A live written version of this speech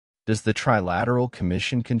Does the Trilateral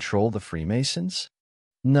Commission control the Freemasons?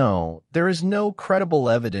 No, there is no credible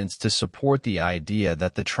evidence to support the idea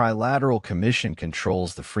that the Trilateral Commission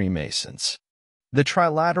controls the Freemasons. The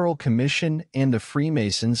Trilateral Commission and the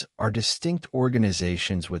Freemasons are distinct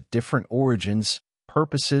organizations with different origins,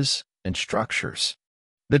 purposes, and structures.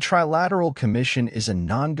 The Trilateral Commission is a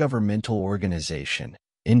non-governmental organization,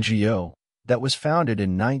 NGO, that was founded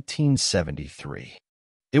in 1973.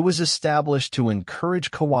 It was established to encourage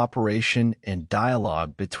cooperation and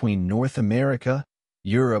dialogue between North America,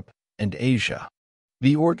 Europe, and Asia.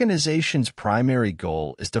 The organization's primary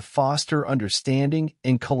goal is to foster understanding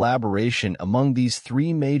and collaboration among these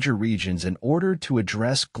three major regions in order to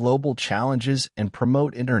address global challenges and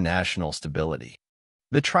promote international stability.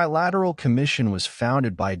 The Trilateral Commission was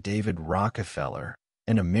founded by David Rockefeller,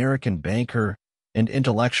 an American banker and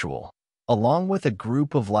intellectual, along with a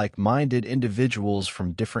group of like-minded individuals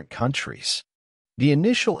from different countries. The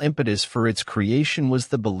initial impetus for its creation was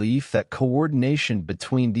the belief that coordination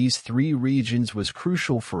between these three regions was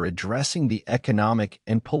crucial for addressing the economic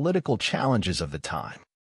and political challenges of the time.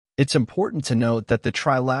 It's important to note that the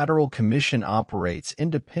Trilateral Commission operates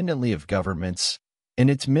independently of governments, and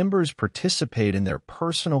its members participate in their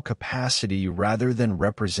personal capacity rather than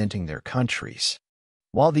representing their countries.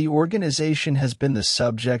 While the organization has been the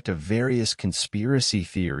subject of various conspiracy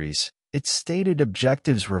theories, its stated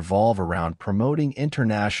objectives revolve around promoting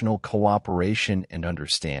international cooperation and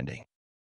understanding.